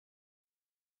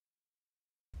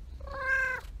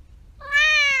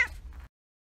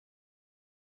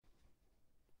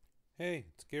Hey,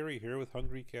 it's Gary here with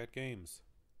Hungry Cat Games.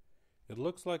 It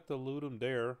looks like the Ludum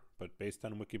Dare, but based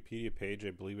on Wikipedia page,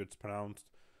 I believe it's pronounced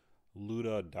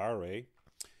Ludum Dare.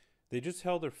 They just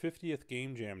held their 50th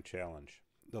Game Jam Challenge.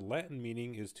 The Latin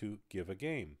meaning is to give a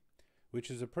game, which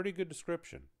is a pretty good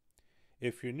description.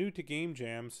 If you're new to game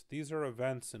jams, these are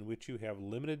events in which you have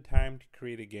limited time to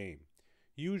create a game.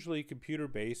 Usually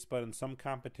computer-based, but in some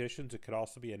competitions it could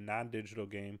also be a non-digital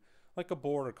game like a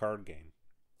board or card game.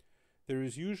 There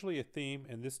is usually a theme,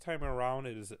 and this time around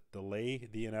it is delay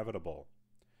the inevitable.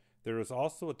 There is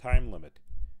also a time limit.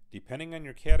 Depending on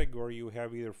your category, you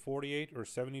have either 48 or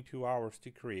 72 hours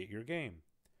to create your game.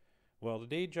 Well, the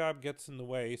day job gets in the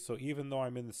way, so even though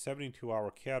I'm in the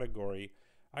 72-hour category,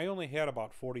 I only had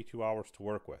about 42 hours to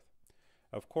work with.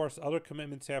 Of course, other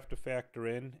commitments have to factor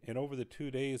in, and over the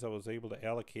 2 days I was able to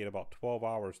allocate about 12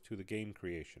 hours to the game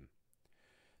creation.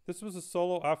 This was a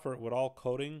solo effort with all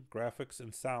coding, graphics,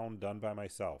 and sound done by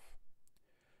myself.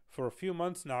 For a few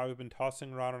months now, I've been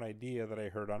tossing around an idea that I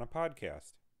heard on a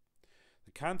podcast.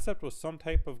 The concept was some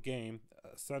type of game,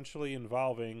 essentially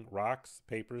involving rocks,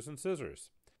 papers, and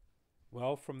scissors.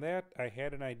 Well, from that, I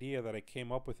had an idea that I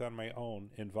came up with on my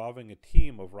own, involving a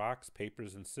team of rocks,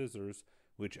 papers, and scissors,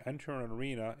 which enter an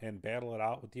arena and battle it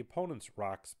out with the opponent's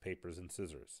rocks, papers, and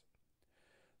scissors.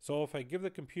 So if I give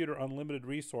the computer unlimited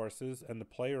resources and the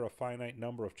player a finite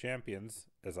number of champions,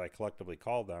 as I collectively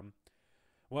call them,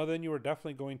 well then you are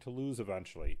definitely going to lose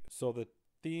eventually. So the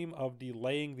theme of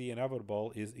delaying the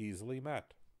inevitable is easily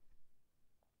met.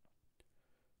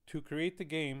 To create the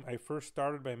game, I first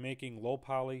started by making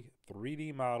low-poly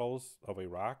 3D models of a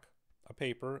rock, a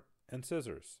paper, and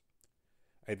scissors.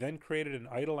 I then created an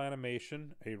idle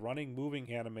animation, a running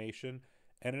moving animation,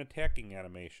 and an attacking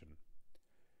animation.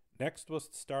 Next was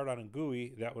to start on a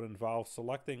GUI that would involve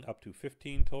selecting up to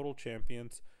 15 total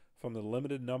champions from the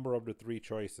limited number of the 3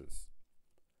 choices.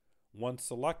 Once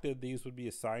selected, these would be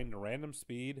assigned a random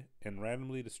speed and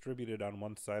randomly distributed on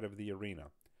one side of the arena.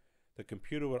 The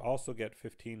computer would also get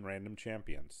 15 random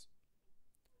champions.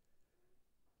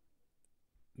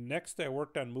 Next, I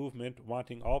worked on movement,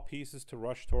 wanting all pieces to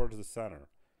rush towards the center.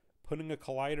 Putting a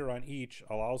collider on each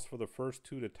allows for the first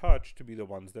 2 to touch to be the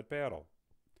ones that battle.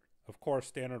 Of course,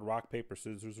 standard rock, paper,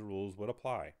 scissors rules would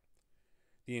apply.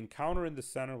 The encounter in the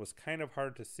center was kind of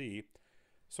hard to see,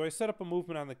 so I set up a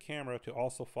movement on the camera to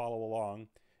also follow along,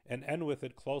 and end with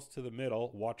it close to the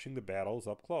middle, watching the battles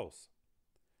up close.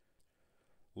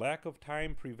 Lack of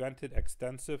time prevented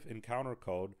extensive encounter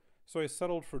code, so I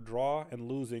settled for draw and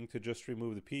losing to just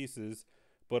remove the pieces,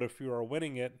 but if you are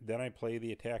winning it, then I play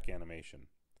the attack animation.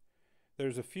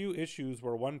 There's a few issues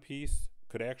where one piece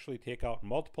could actually take out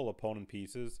multiple opponent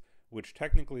pieces, which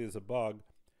technically is a bug,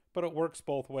 but it works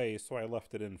both ways, so I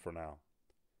left it in for now.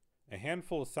 A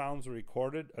handful of sounds were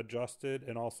recorded, adjusted,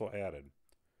 and also added.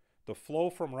 The flow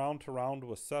from round to round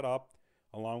was set up,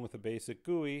 along with a basic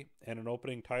GUI and an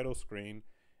opening title screen,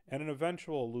 and an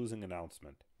eventual losing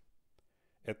announcement.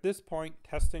 At this point,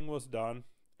 testing was done,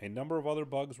 a number of other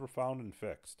bugs were found and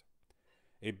fixed.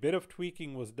 A bit of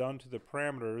tweaking was done to the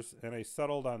parameters, and I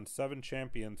settled on 7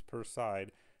 champions per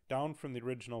side, down from the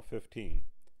original 15.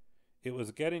 It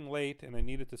was getting late, and I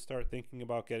needed to start thinking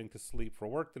about getting to sleep for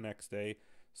work the next day,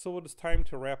 so it was time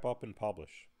to wrap up and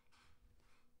publish.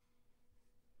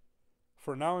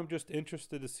 For now, I'm just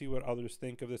interested to see what others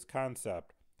think of this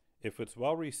concept. If it's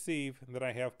well received, then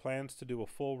I have plans to do a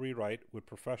full rewrite with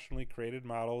professionally created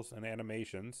models and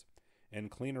animations, and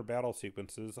cleaner battle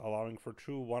sequences allowing for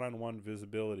true one-on-one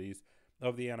visibilities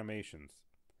of the animations.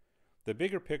 The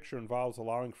bigger picture involves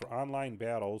allowing for online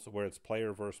battles where it's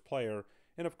player versus player,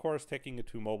 and of course taking it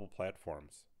to mobile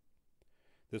platforms.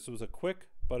 This was a quick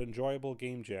but enjoyable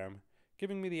game jam,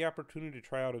 giving me the opportunity to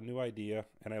try out a new idea,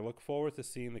 and I look forward to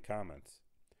seeing the comments.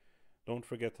 Don't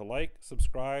forget to like,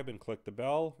 subscribe, and click the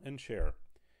bell, and share.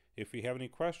 If you have any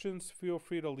questions, feel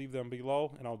free to leave them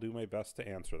below, and I'll do my best to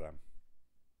answer them.